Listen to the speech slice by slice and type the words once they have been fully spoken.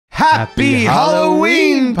Happy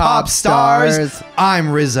Halloween, pop stars!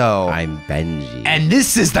 I'm Rizzo. I'm Benji. And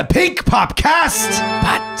this is the Pink Popcast!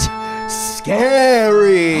 But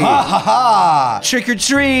scary! Ha ha ha! Trick or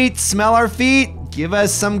treat, smell our feet, give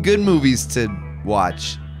us some good movies to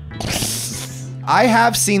watch. I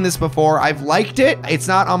have seen this before. I've liked it. It's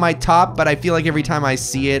not on my top, but I feel like every time I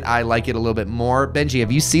see it, I like it a little bit more. Benji,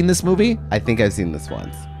 have you seen this movie? I think I've seen this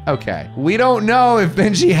once. Okay. We don't know if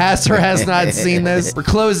Benji has or has not seen this. We're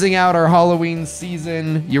closing out our Halloween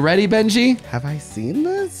season. You ready, Benji? Have I seen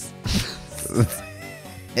this?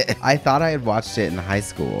 I thought I had watched it in high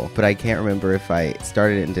school, but I can't remember if I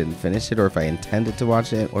started it and didn't finish it, or if I intended to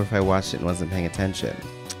watch it, or if I watched it and wasn't paying attention.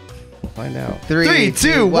 We'll find out. 3,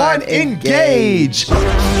 2, 1, engage!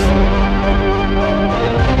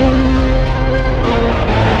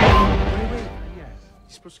 You're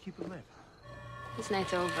supposed to keep it lit. This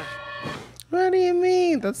night's over. What do you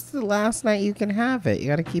mean? That's the last night you can have it. You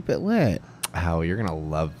gotta keep it lit. Oh, you're gonna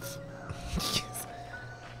love...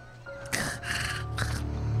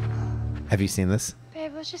 Have you seen this?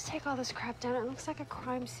 Babe, let's just take all this crap down. It looks like a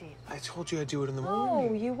crime scene. I told you I'd do it in the No,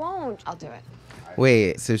 morning. you won't. I'll do it.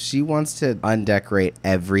 Wait, so she wants to undecorate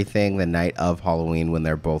everything the night of Halloween when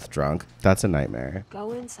they're both drunk? That's a nightmare.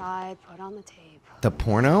 Go inside, put on the tape. The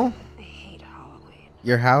porno? I hate Halloween.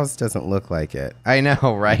 Your house doesn't look like it. I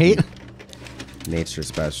know, right? Nature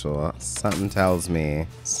special. Something tells me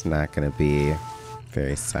it's not gonna be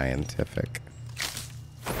very scientific.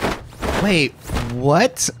 Wait,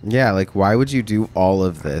 what? Yeah, like why would you do all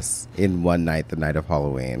of this in one night, the night of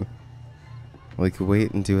Halloween? Like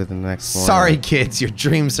wait and do it the next morning. Sorry, kids, your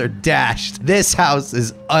dreams are dashed. This house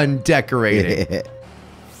is undecorated.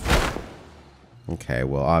 Okay,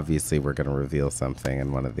 well obviously we're gonna reveal something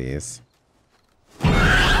in one of these.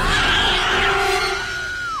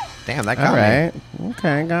 Damn, that got All me. right.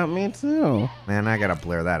 Okay, got me too. Man, I gotta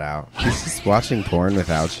blur that out. She's just watching porn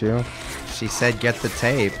without you. She said get the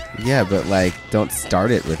tape. Yeah, but like, don't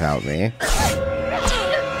start it without me.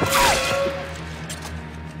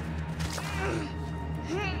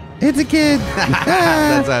 It's a kid.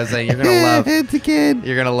 That's what I was saying. You're gonna love. It's a kid.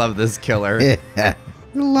 You're gonna love this killer. Yeah.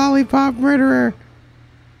 The lollipop murderer.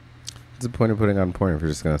 What's the point of putting on porn if you're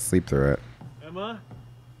just gonna sleep through it?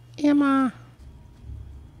 Emma.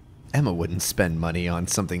 Emma wouldn't spend money on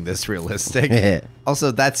something this realistic.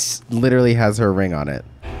 Also, that's Literally has her ring on it.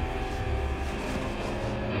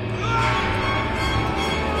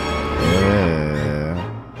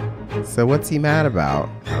 So what's he mad about?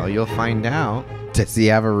 well, you'll find out. Does he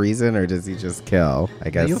have a reason or does he just kill? I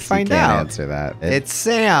guess You'll find you can't out. answer that. It's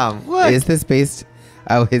Sam. Look. Is this based?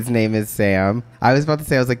 Oh, his name is Sam. I was about to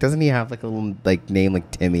say, I was like, doesn't he have like a little like name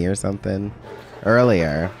like Timmy or something?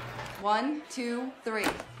 Earlier. 1, 2, 3.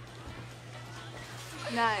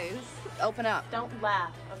 Nice. Open up. Don't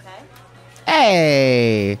laugh, okay?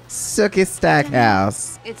 Hey, Sookie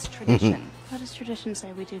Stackhouse. It's tradition. What does tradition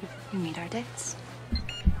say we do to meet our dates?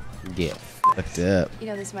 Yeah, fucked up. You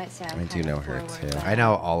know, this might sound I do kind know of her, forward, too. but- I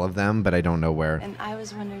know all of them, but I don't know where. And I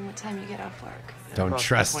was wondering what time you get off work. Don't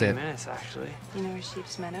trust 20 it. minutes, actually. You know where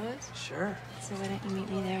Sheep's Meadow is? Sure. So why don't you meet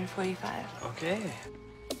me there in 45? Okay.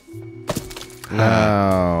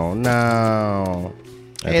 No, no.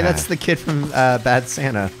 Hey, that's the kid from Bad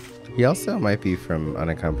Santa. He also might be from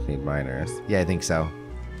Unaccompanied Minors. Yeah, I think so.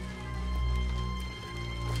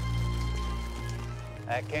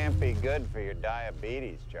 That can't be good for your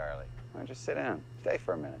diabetes, Charlie. Why don't you sit down? Stay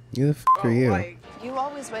for a minute. Who the f are you? You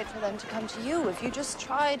always wait for them to come to you. If you just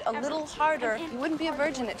tried a little harder, you wouldn't be a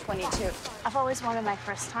virgin at 22. I've always wanted my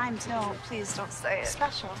first time to No, please don't say it.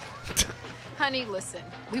 special. Honey, listen,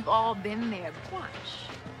 we've all been there once.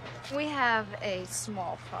 We have a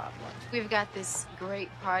small problem. We've got this great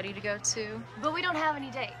party to go to, but we don't have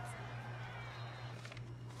any dates.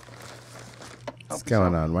 What's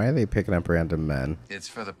going on? Why are they picking up random men? It's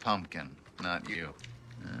for the pumpkin, not you.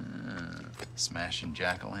 Smashing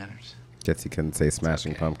jack-o'-lanterns? Guess you couldn't say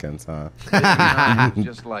smashing pumpkins, huh?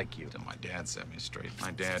 Just like you. My dad set me straight.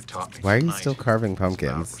 My dad taught me. Why are you tonight. still carving It's about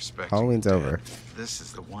pumpkins? respecting Halloween's your over. dad. This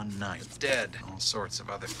is the one night. Dead. All sorts of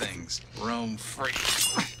other things. Roam free.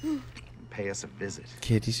 Pay us a visit.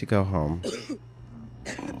 Kid, you should go home.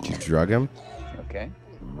 Did you drug him? Okay.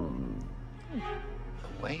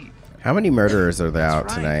 Wait. How many murderers are there out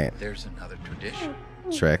That's right. tonight? There's another tradition.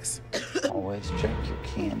 Tricks. Always check your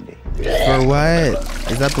candy. For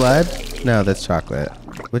what? Is that blood? No, that's chocolate.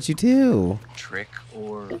 What'd you do? Trick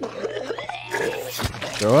or...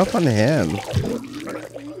 Throw up on him.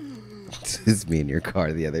 This is me in your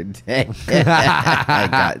car the other day. I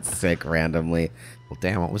got sick randomly. Well,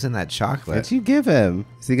 damn, what was in that chocolate? What'd you give him?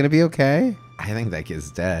 Is he gonna be okay? I think that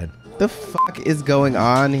kid's dead. The fuck is going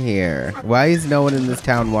on here? Why is no one in this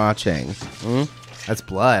town watching? Hmm? That's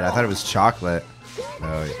blood. I thought it was chocolate.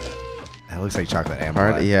 Oh, yeah. That looks like chocolate and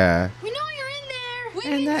blood. Yeah. We know you're in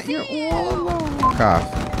there. And that you're all alone.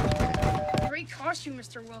 Cough. Great costume,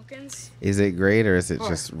 Mr. Wilkins. Is it great or is it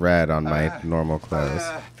just red on my normal clothes?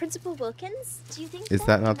 Principal Wilkins, do you think Is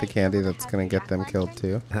that not the candy that's gonna get them killed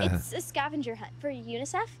too? It's a scavenger hunt for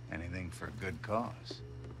UNICEF? Anything for a good cause.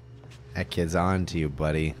 That kid's on to you,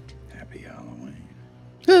 buddy. Happy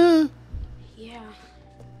Halloween. Yeah.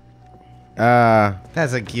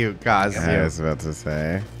 That's a cute costume. I was about to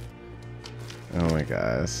say. Oh my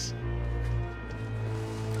gosh.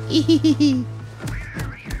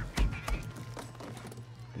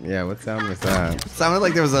 Yeah, what sound was that? Sounded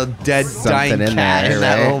like there was a dead, Something dying in cat there, in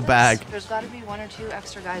that right? little bag. There's got to be 1 or 2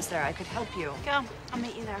 extra guys there. I could help you. Go. I'll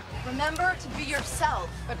meet you there. Remember to be yourself.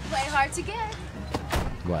 But play hard to get.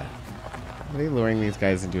 What? Are they luring these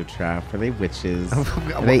guys into a trap? Are they witches? Are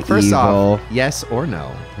they First evil? off, yes or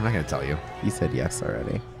no. I'm not going to tell you. You said yes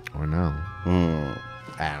already. Or no. Hmm.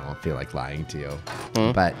 I don't feel like lying to you.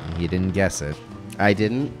 Hmm? But you didn't guess it. I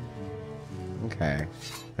didn't? Okay.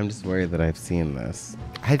 I'm just worried that I've seen this.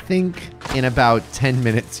 I think in about 10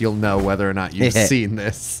 minutes you'll know whether or not you've seen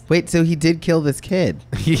this. Wait, so he did kill this kid?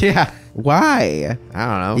 Yeah. Why? I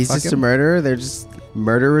don't know. He's Fuck just a him. murderer? They're just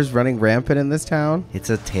murderers running rampant in this town? It's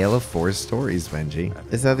a tale of 4 stories, Benji.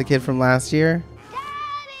 Is that the kid from last year? Daddy!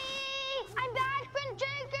 I'm back from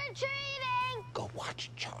trick-or-treating! Go watch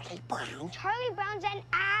Charlie Brown. Charlie Brown's an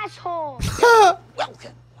asshole!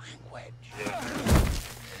 Welcome language.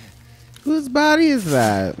 Whose body is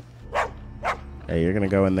that? Hey, you're gonna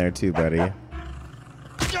go in there too, buddy.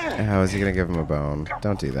 How is he gonna give him a bone?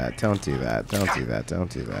 Don't do that. Don't do that. Don't do that. Don't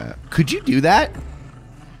do that. Could you do that?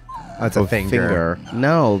 That's a finger.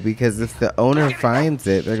 No, because if the owner finds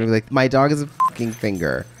it, they're gonna be like, my dog is a fucking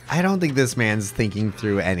finger. I don't think this man's thinking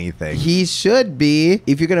through anything. He should be.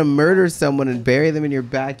 If you're gonna murder someone and bury them in your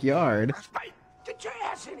backyard. Right, get your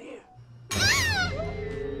ass in here.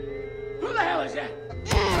 Who the hell is that?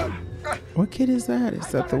 What kid is that? Is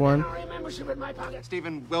that the one? Membership in my pocket.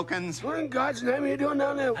 Stephen Wilkins. What in God's name are you doing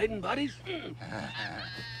down there? Hiding buddies?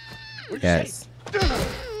 Yes.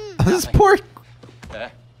 This poor...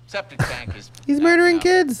 Septic tank is... He's murdering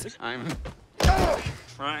kids. I'm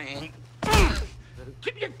trying.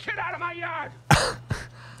 Keep your kid out of my yard.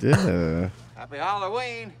 Yeah. Happy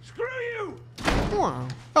Halloween. Screw you.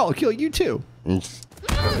 I'll kill you too. What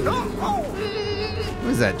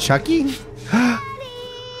is that, Chucky? Daddy!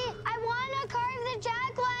 I want to carve the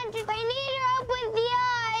jack-o'-lantern. I need help with the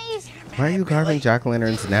eyes. Why are you carving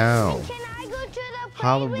jack-o'-lanterns now? Can I go to the play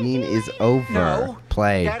Halloween with you is later? over. No.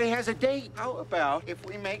 Play. Daddy has a date. How about if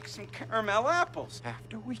we make some caramel apples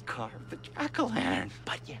after we carve the jack-o'-lantern?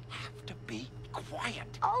 But you have to be quiet.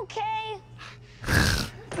 Okay.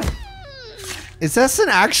 Is this an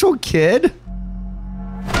actual kid?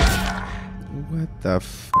 What the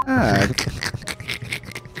fuck?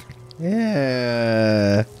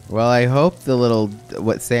 Yeah. Well, I hope the little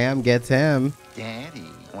Sam gets him. Daddy,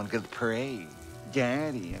 I want to go to the parade.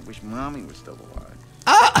 Daddy, I wish Mommy was still alive.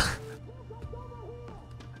 Ah!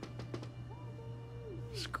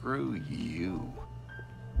 Screw you.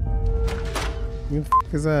 Who the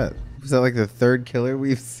fuck is that? Was that like the third killer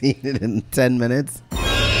we've seen it in 10 minutes?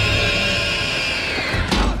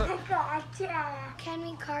 Can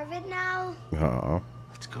we carve it now? Oh.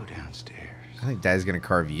 Let's go downstairs. I think Dad's gonna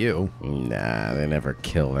carve you. Nah, they never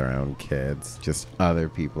kill their own kids. Just other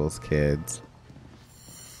people's kids.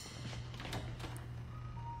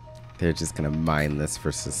 They're just gonna mine this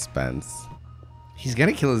for suspense. He's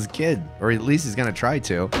gonna kill his kid. Or at least he's gonna try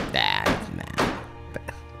to. Nah.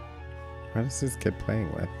 What is this kid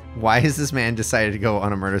playing with? Why has this man decided to go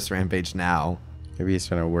on a murderous rampage now? Maybe he's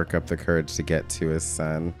trying to work up the courage to get to his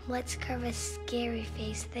son. Let's carve a scary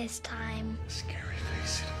face this time. Scary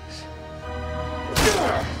faces.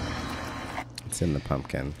 It's in the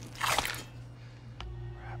pumpkin.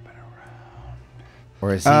 Wrap it around.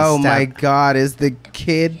 Or is he Oh my stabbed- god, is the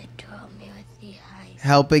kid Told me with the eyes.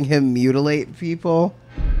 helping him mutilate people?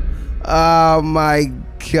 Oh my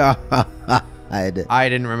god. I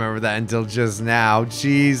didn't remember that until just now.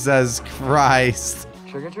 Jesus Christ.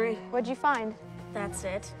 Trick or treat? What'd you find? That's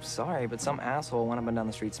it. Sorry, but some asshole went up and down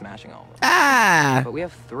the street smashing all of them. Ah! But we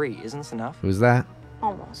have 3. Isn't this enough? Who's that?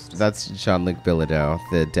 Almost. That's Jean-Luc Bilodeu,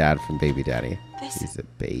 the dad from Baby Daddy. He's a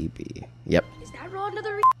baby. Yep. Is that Rhonda the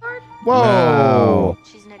retard? Whoa!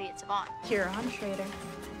 She's an idiot savant. Here, I'm Schrader.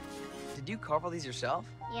 Did you carve all these yourself?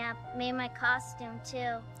 Yeah, made my costume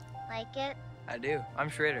too. Like it? I do. I'm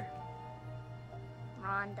Schrader.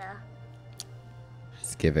 Rhonda.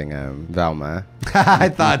 It's giving him Velma. I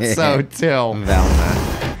thought so too.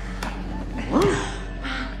 Velma.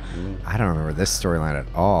 I don't remember this storyline at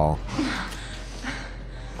all.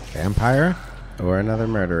 Vampire? Or another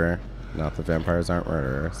murderer. Not that vampires aren't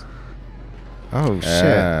murderers. Oh shit.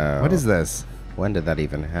 Oh. What is this? When did that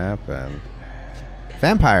even happen?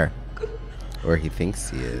 Vampire. Or he thinks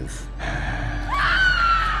he is.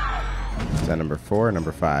 Is that number 4 or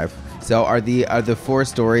number 5? So are the 4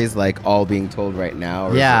 stories like all being told right now?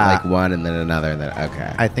 Or Yeah. is it like one and then another and then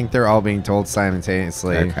okay. I think they're all being told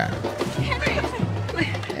simultaneously. Okay.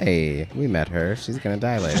 Hey, we met her. She's gonna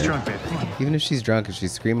die later. She's drunk, babe. Come on. Even if she's drunk and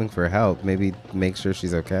she's screaming for help, maybe make sure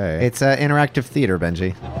she's okay. It's interactive theater,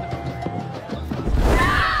 Benji.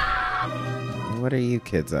 What are you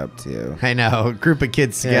kids up to? I know. Group of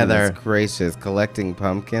kids together. Goodness gracious, collecting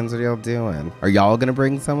pumpkins. What are y'all doing? Are y'all gonna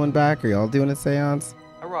bring someone back? Are y'all doing a seance?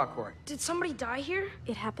 A rock quarry. Did somebody die here?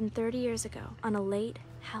 It happened 30 years ago on a late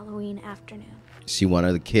Halloween afternoon. She one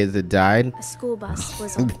of the kids that died? A school bus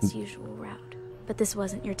was on its usual route, but this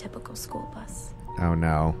wasn't your typical school bus, Oh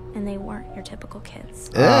no. and they weren't your typical kids.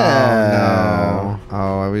 Oh no. Oh,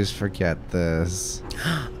 I always forget this.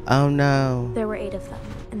 Oh no. There were 8 of them,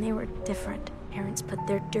 and they were different. Parents put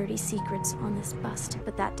their dirty secrets on this bus,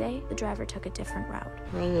 but that day, the driver took a different route.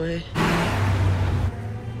 Wrong way.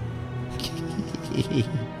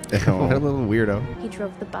 What a little weirdo. He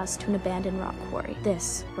drove the bus to an abandoned rock quarry.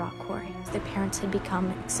 This rock quarry. Their parents had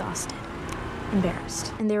become exhausted,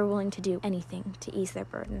 embarrassed, and they were willing to do anything to ease their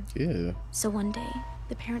burden. Ew. So one day,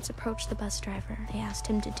 the parents approached the bus driver. They asked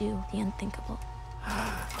him to do the unthinkable.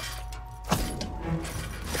 I'm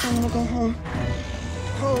gonna go home.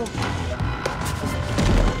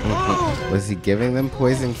 Was he giving them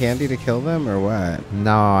poison candy to kill them or what?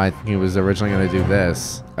 No, I think he was originally going to do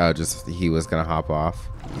this. Oh, just he was gonna hop off.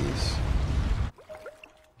 Yeesh.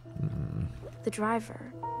 The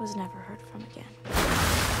driver was never heard from again.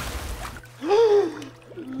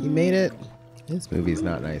 You made it. This movie's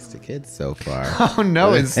not nice to kids so far. Oh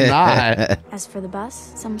no, it's not. As for the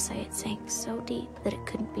bus, some say it sank so deep that it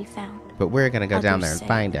couldn't be found. But we're gonna go down Others there and say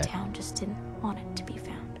find the it. town just didn't want it to be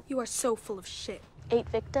found. You are so full of shit. 8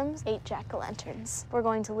 victims, 8 jack-o'-lanterns. We're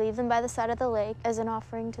going to leave them by the side of the lake as an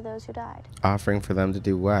offering to those who died. Offering for them to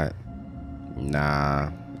do what? Nah,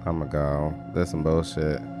 I'ma go. There's some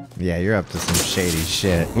bullshit. Yeah, you're up to some shady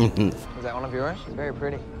shit. Was that one of yours? She's very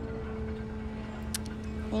pretty.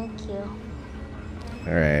 Thank you.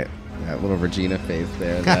 All right, that little Regina face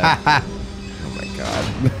there. That, oh my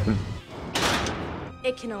god.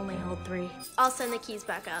 It can only hold 3. I'll send the keys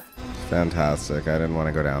back up. Fantastic. I didn't want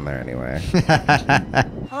to go down there anyway.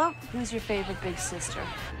 Hello? Who's your favorite big sister?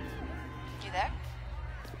 You there?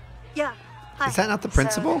 Yeah. Hi. Is that not the So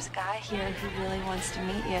principal? there's a guy here who really wants to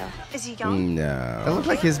meet you. Is he young? That No. looked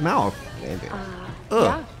like his mouth. Maybe.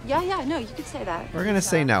 Ugh. Yeah, no, you could say that. We're going to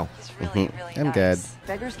say no. He's really I'm nice. good.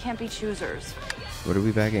 Beggars can't be choosers. What are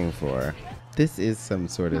we begging for? This is some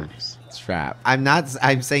sort of trap.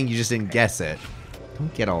 I'm saying you just didn't guess it.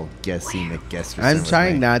 Don't get all guessy McGuesserson. I'm with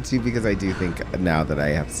trying me. not to because I do think now that I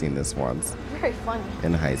have seen this once Very funny.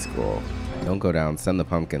 in high school. Don't go down. Send the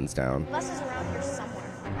pumpkins down. Bus is around here somewhere.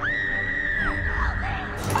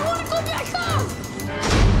 I wanna go back home!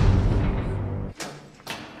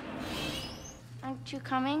 Aren't you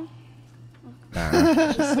coming? Nah.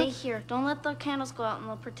 Just stay here. Don't let the candles go out and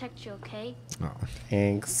they'll protect you, okay? Oh.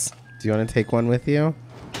 Thanks. Do you want to take one with you?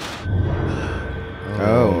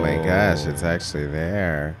 Oh my gosh, it's actually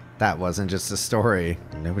there. That wasn't just a story.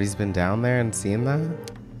 Nobody's been down there and seen that?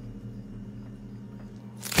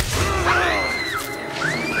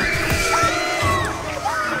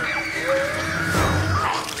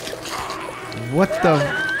 What the?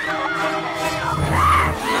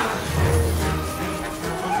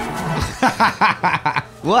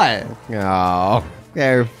 What? Oh,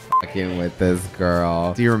 they're fucking with this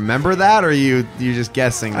girl. Do you remember that, or are you just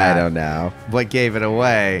guessing that? I don't know What gave it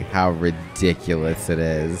away? how ridiculous it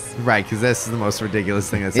is. Right, because this is the most ridiculous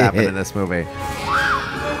thing that's happened in this movie.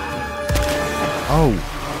 Oh.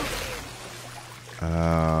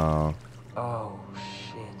 Oh. Oh,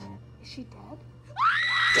 shit. Is she dead?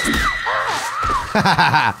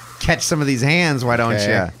 Catch some of these hands, why don't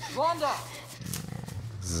Okay. you?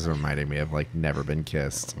 This is reminding me of like Never Been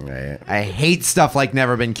Kissed. Right. I hate stuff like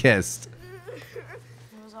Never Been Kissed. It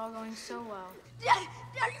was all going so well. Dad,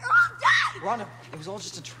 you're all dead! Rhonda, it was all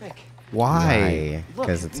just a trick. Why? Look,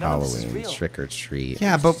 Because it's none of this is Halloween. real. Trick or treat.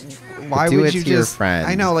 Yeah, but why Do would it you to your just? friends.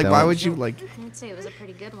 I know, like, why Don't- would you like I'd say it was a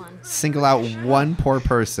pretty good one. single out one poor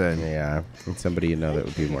person Yeah, and somebody you know that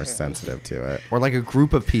would be more sensitive to it. or like a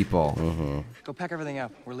group of people? Go pack everything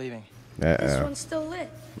up. We're leaving. This Uh-oh. one's still lit.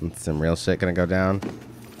 Some real shit gonna go down.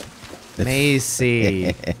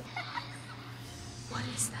 Macy. What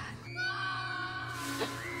is that?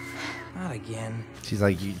 Not again. She's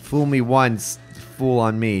like, you fool me once, fool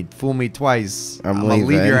on me. Fool me twice. I'm gonna leave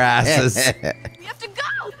leaving. your asses. You have to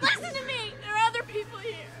go! Listen to me! There are other people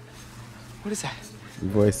here. What is that?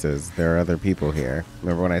 Voices. There are other people here.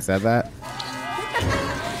 Remember when I said that?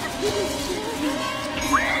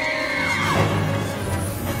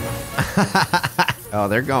 Oh,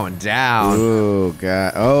 they're going down. Ooh,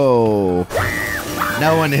 God. Oh.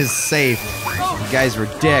 No one is safe. You guys were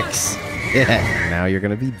dicks. Yeah. Now you're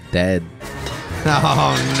gonna be dead.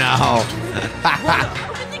 Oh, no.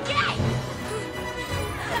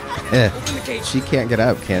 She can't get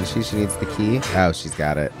up, can she? She needs the key. Oh, she's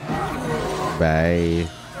got it. Bye.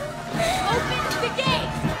 Open the gate!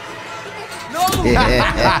 No! Look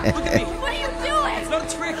at me! What are you doing? It's not a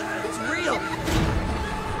trick. It's real.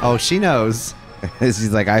 Oh, she knows. She's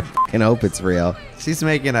like, I fucking hope it's real. She's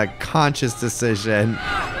making a conscious decision.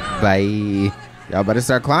 Bye. Y'all better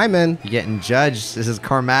start climbing. You're getting judged. This is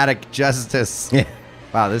karmatic justice.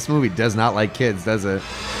 Wow, this movie does not like kids, does it?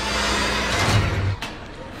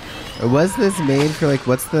 Was this made for, like,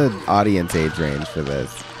 what's the audience age range for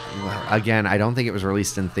this? Again, I don't think it was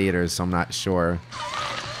released in theaters, so I'm not sure.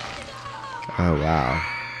 Oh, wow.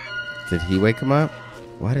 Did he wake him up?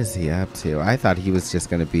 What is he up to? I thought he was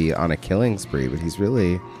just going to be on a killing spree, but he's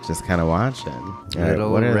really just kind of watching. All right,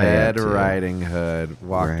 Little what are they Red up to? Riding Hood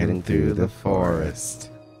walking Riding through the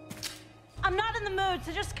forest. I'm not in the mood,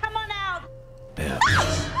 so just come on out.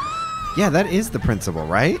 Yeah, that is the principal,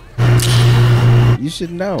 right? You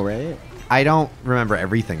should know, right? I don't remember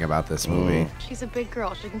everything about this movie. She's a big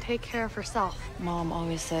girl. She can take care of herself. Mom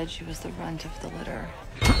always said she was the runt of the litter.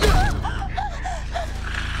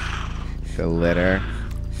 The litter.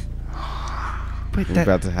 But We're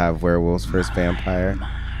about to have werewolves first vampire.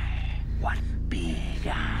 What big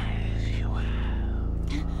eyes you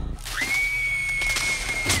have.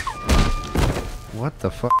 what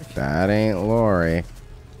the fuck? That ain't Lori.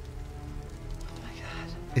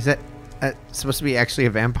 Is that supposed to be actually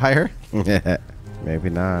a vampire?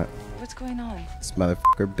 Maybe not. What's going on? This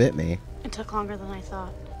motherfucker bit me. It took longer than I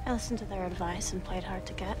thought. I listened to their advice and played hard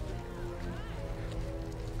to get.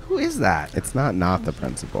 Who is that? It's not the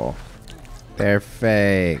principal. They're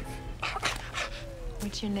fake.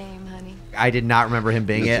 What's your name, honey? I did not remember him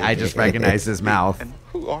being it. I just recognized his mouth. And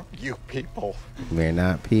who are you people? We're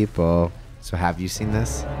not people. So have you seen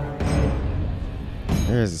this?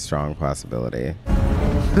 There is a strong possibility.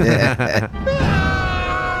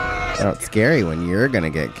 Oh, it's scary when you're gonna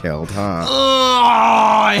get killed, huh? Oh,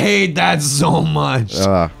 I hate that so much.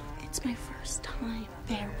 Ugh. It's my first time.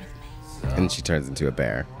 Bear with me. And she turns into a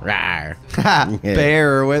bear. Rawr.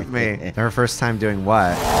 Bear with me. Her first time doing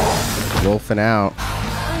what? Wolfing out.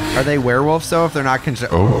 Are they werewolves though? If they're not if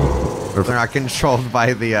they're not controlled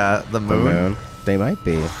by the The moon? moon. They might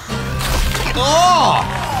be.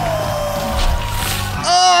 Oh!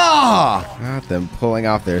 Oh! God, them pulling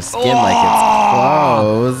off their skin like it's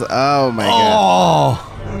clothes. Oh my god.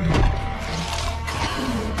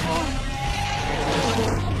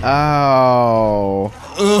 Oh!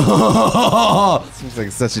 Oh. Seems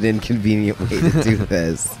like such an inconvenient way to do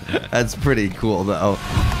this. That's pretty cool though.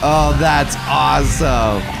 Oh, that's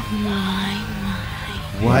awesome.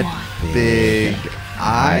 What big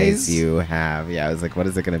eyes you have. Yeah, I was like, what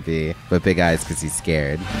is it gonna be? But big eyes because he's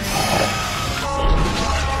scared.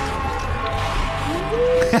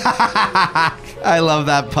 I love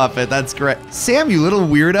that puppet. That's great. Sam, you little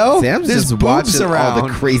weirdo. Sam's There's just boobs watching around. all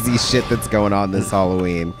the crazy shit that's going on this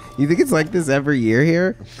Halloween. You think it's like this every year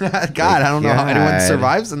here? God, I don't know how anyone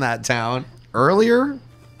survives in that town. Earlier?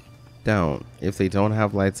 Don't. If they don't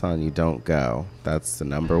have lights on, you don't go. That's the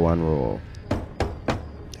 #1 rule.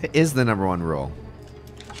 It is the #1 rule.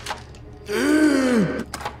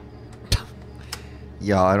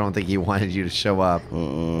 Y'all, I don't think he wanted you to show up.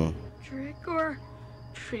 Trick or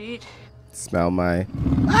treat. Smell my...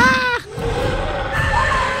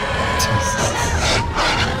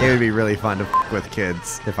 It would be really fun to f with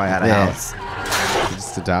kids if I had a Yeah. house.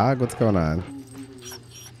 Just a dog? What's going on?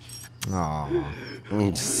 Aw.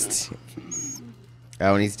 Oh,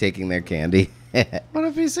 and he's taking their candy. What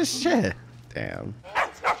a piece of shit. Damn.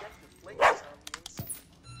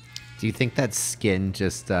 Do you think that skin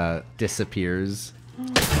just disappears?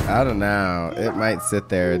 I don't know. It might sit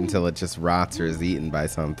there until it just rots or is eaten by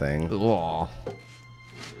something. Aw.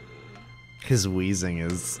 His wheezing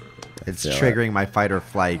is... It's feel triggering my fight or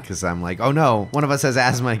flight because I'm like, oh no, one of us has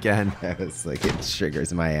asthma again. It's like it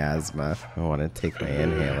triggers my asthma. I want to take my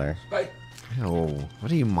inhaler. Oh,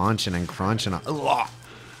 what are you munching and crunching on? Ugh.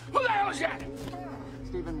 Who the hell was that?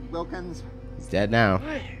 Stephen Wilkins. He's dead now.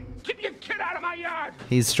 Keep your kid out of my yard.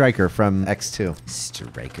 He's Stryker from X2.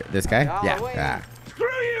 Stryker. This guy? Yeah. Ah. Screw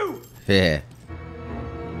you. Yeah.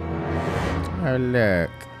 Oh,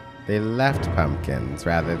 look. They left pumpkins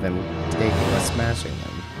rather than taking or smashing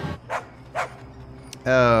them.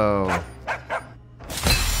 Oh.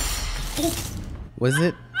 Was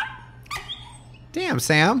it? Damn,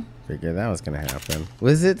 Sam. Figured that was gonna happen.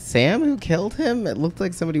 Was it Sam who killed him? It looked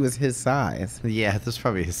like somebody was his size. Yeah, this is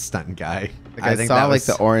probably his stunt guy. Like I saw like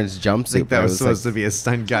the orange jumpsuit. I think that was supposed like, to be a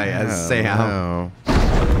stunt guy as Sam. No.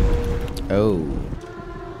 Oh. Oh.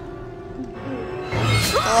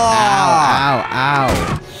 Ow, ow,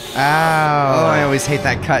 ow. Oh, I always hate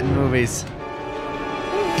that cut in movies.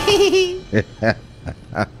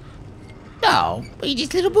 No, you're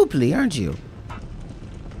just little booply, aren't you?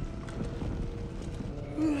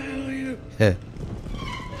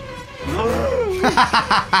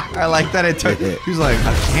 I like that it took. He was like,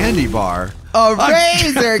 a candy bar. A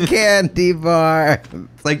razor candy bar.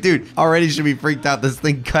 It's like, dude, already should be freaked out. This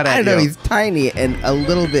thing cut at I you. know, he's tiny and a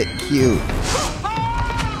little bit cute.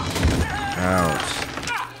 Ouch.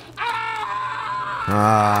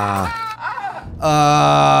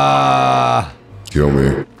 Kill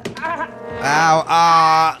me. Ow,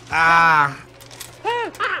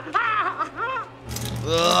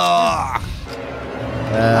 Ugh.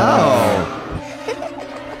 Oh.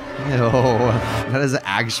 No. That is an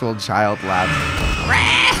actual child laugh.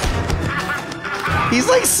 He's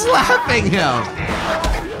like slapping him.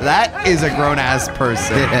 That is a grown-ass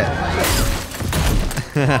person.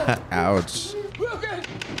 Ouch.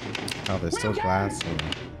 Oh, there's still glass.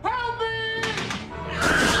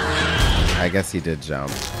 I guess he did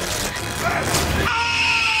jump.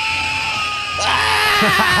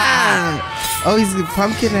 Oh, he's a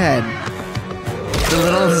pumpkin head. The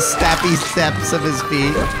little steppy steps of his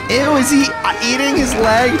feet. Ew, is he eating his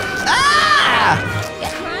leg? Ah!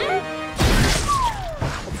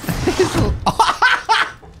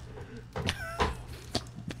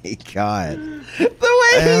 My God. The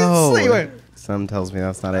way he's sleeping. Some tells me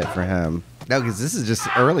that's not it for him. No, because this is just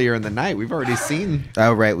earlier in the night. We've already seen.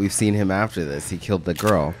 Oh, right. We've seen him after this. He killed the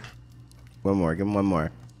girl. One more. Give him one more.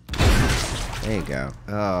 There you go.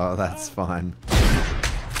 Oh, that's fun.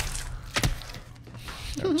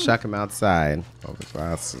 Now chuck him outside. Oh, the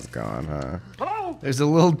glass is gone, huh? Hello? There's a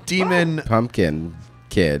little demon pumpkin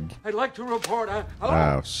kid. I'd like to report a...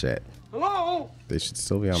 Hello? Oh, shit. Hello? They should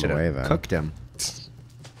still be on Should've the way, then. cooked him.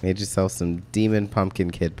 Made yourself some demon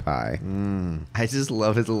pumpkin kid pie. I just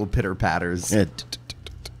love his little pitter patters.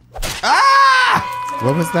 Ah!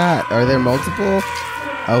 What was that? Are there multiple?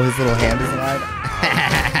 Oh, his little hand is alive?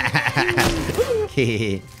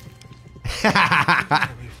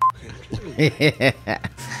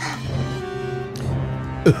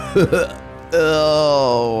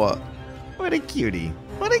 Oh, what a cutie.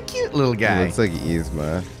 What a cute little guy. He looks like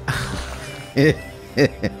Yzma.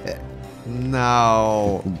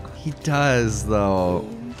 No, he does though.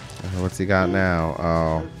 What's he got now?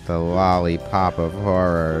 Oh, the lollipop of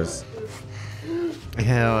horrors. Ew, his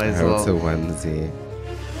Oh, it's a little... onesie.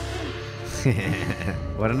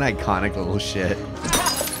 What an iconic little shit.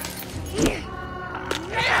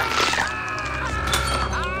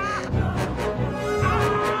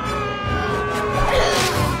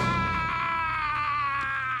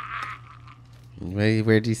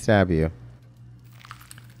 Where'd he stab you?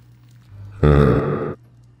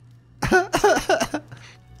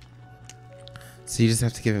 So you just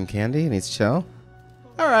have to give him candy and he's chill?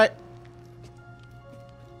 All right.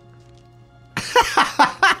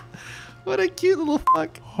 What a cute little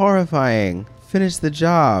fuck. Horrifying. Finish the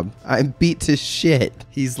job. I'm beat to shit.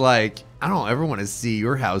 He's like, I don't ever want to see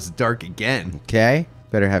your house dark again. Okay?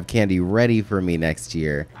 Better have candy ready for me next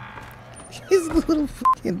year. His little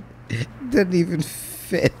fucking... doesn't even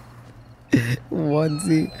fit.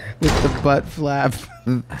 Onesie with the butt flap.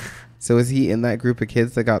 So is he in that group of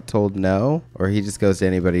kids that got told no? Or he just goes to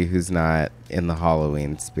anybody who's not in the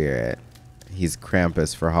Halloween spirit? He's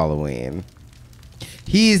Krampus for Halloween.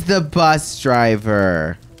 He's the bus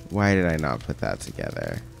driver. Why did I not put that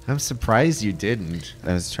together? I'm surprised you didn't.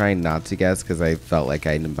 I was trying not to guess because I felt like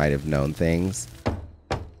I might have known things.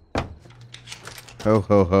 Ho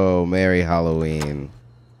ho ho, Merry Halloween.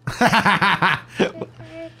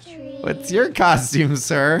 What's your costume,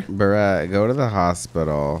 sir? Bruh, go to the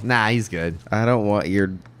hospital. Nah, he's good. I don't want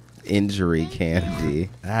your injury candy.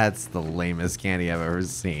 That's the lamest candy I've ever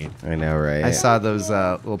seen. I know, right? I saw those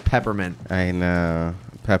little peppermint. I know.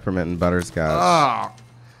 Peppermint and butterscotch. Oh.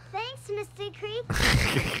 Thanks, Mr. Creep.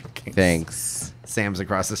 Thanks. Sam's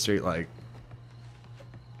across the street like.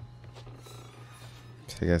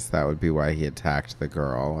 I guess that would be why he attacked the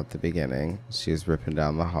girl at the beginning. She was ripping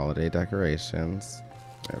down the holiday decorations.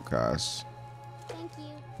 Oh gosh. Thank you.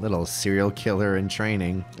 Little serial killer in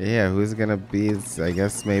training. Yeah, who's gonna be? I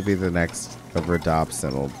guess maybe the next Over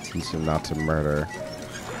Dobson will teach him not to murder.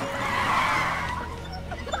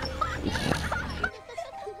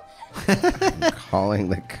 I'm calling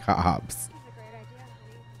the cops.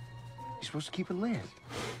 You're supposed to keep it lit.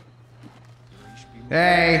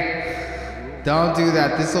 Hey, don't do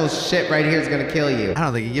that. This little shit right here is gonna kill you. I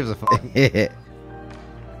don't think he gives a fuck.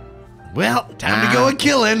 Well, time to go a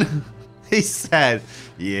killing. He said,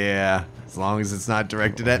 yeah, as long as it's not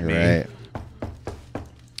directed at me. Right.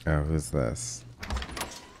 Oh, who's this?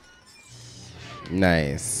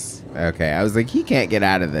 Nice. Okay, I was like, he can't get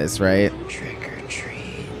out of this, right? Trick or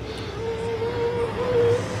treat.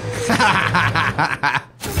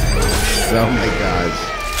 Oh my gosh.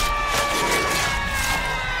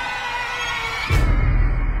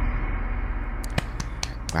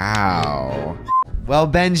 Wow. Well,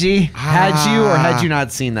 Benji, had you or had you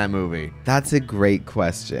not seen that movie? That's a great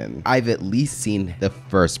question. I've at least seen the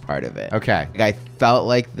first part of it. Okay. I felt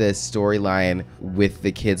like the storyline with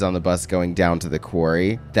the kids on the bus going down to the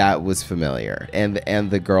quarry, that was familiar. And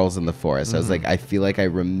the girls in the forest. I was like, I feel like I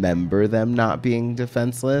remember them not being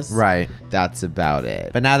defenseless. Right. That's about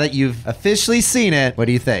it. But now that you've officially seen it, what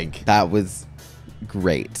do you think? That was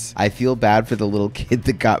great. I feel bad for the little kid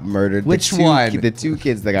that got murdered. Which one? The two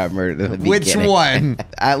kids that got murdered in the Which beginning. one?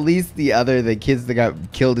 At least the kids that got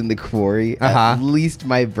killed in the quarry. At least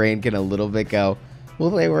my brain can a little bit go, well,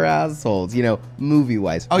 they were assholes, you know,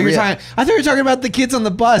 movie-wise. Oh, you're talking. I thought you were talking about the kids on the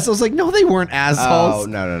bus. I was like, no, they weren't assholes. Oh,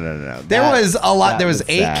 no. There was a lot. There was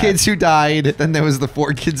 8 kids who died. Then there was the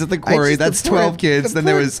 4 kids at the quarry. That's 12 kids. Then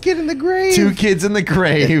there was kid in the grave. 2 kids in the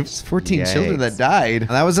grave. 14 children that died.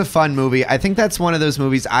 That was a fun movie. I think that's one of those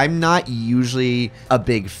movies. I'm not usually a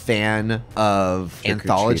big fan of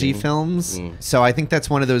anthology films. So I think that's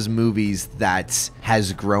one of those movies that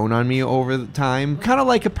has grown on me over the time. Kind of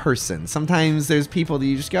like a person. Sometimes there's people that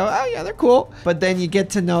you just go, oh yeah, they're cool. But then you get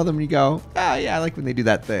to know them and you go, oh yeah, I like when they do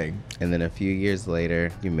that thing. And then a few years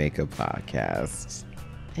later, you make a podcast.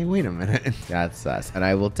 Hey, wait a minute. That's us. And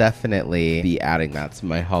I will definitely be adding that to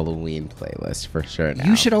my Halloween playlist for sure now.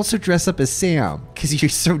 You should also dress up as Sam because you're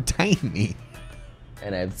so tiny.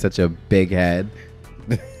 And I have such a big head.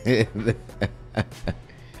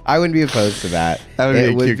 I wouldn't be opposed to that. That would be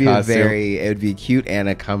a cute costume. It would be cute and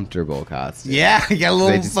a comfortable costume. Yeah, you got a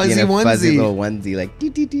little fuzzy onesie. Fuzzy little onesie, like doo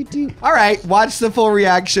doo doo doo. All right, watch the full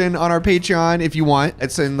reaction on our Patreon if you want.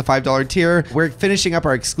 It's in the $5 tier. We're finishing up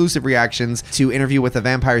our exclusive reactions to Interview with a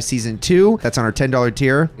Vampire Season 2. That's on our $10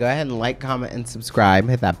 tier. Go ahead and like, comment, and subscribe.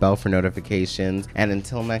 Hit that bell for notifications. And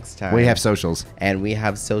until next time. We have socials. And we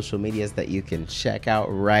have social medias that you can check out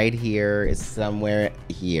right here. It's somewhere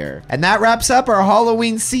here. And that wraps up our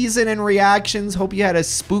Halloween season and reactions. Hope you had a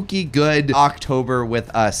spooky good October with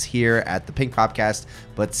us here at the Pink Popcast,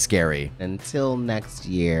 but scary. Until next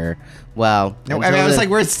year. Well, no, I mean, I was like,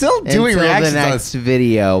 we're still doing reactions. Until the next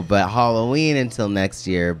video, but Halloween until next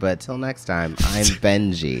year. But till next time, I'm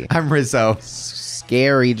Benji. I'm Rizzo.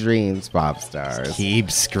 Scary dreams, pop stars.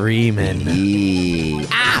 Keep screaming.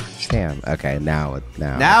 Ah! Damn. Okay, now.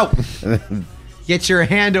 Get your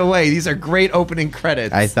hand away. These are great opening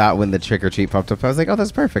credits. I thought when the trick or treat popped up, I was like, oh,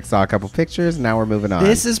 that's perfect. Saw a couple pictures. Now we're moving on.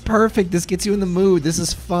 This is perfect. This gets you in the mood. This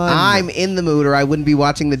is fun. I'm in the mood or I wouldn't be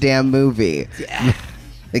watching the damn movie. Yeah.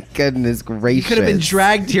 Goodness gracious. You could have been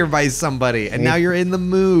dragged here by somebody, and now you're in the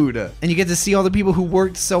mood. And you get to see all the people who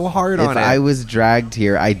worked so hard on it. If I was dragged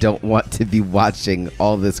here, I don't want to be watching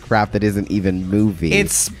all this crap that isn't even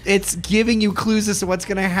movies. It's giving you clues as to what's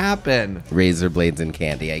going to happen. Razor blades and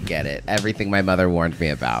candy, I get it. Everything my mother warned me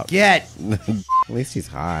about. At least he's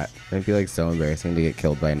hot. It'd be like so embarrassing to get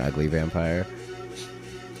killed by an ugly vampire.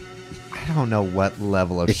 I don't know what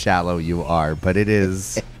level of shallow you are, but it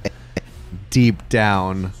is... deep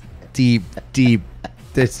down, deep.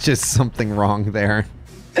 There's just something wrong there.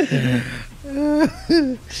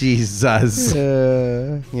 Jesus.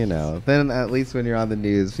 You know, then at least when you're on the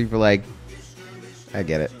news, people are like, I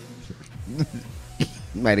get it.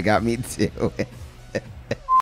 Might have got me too.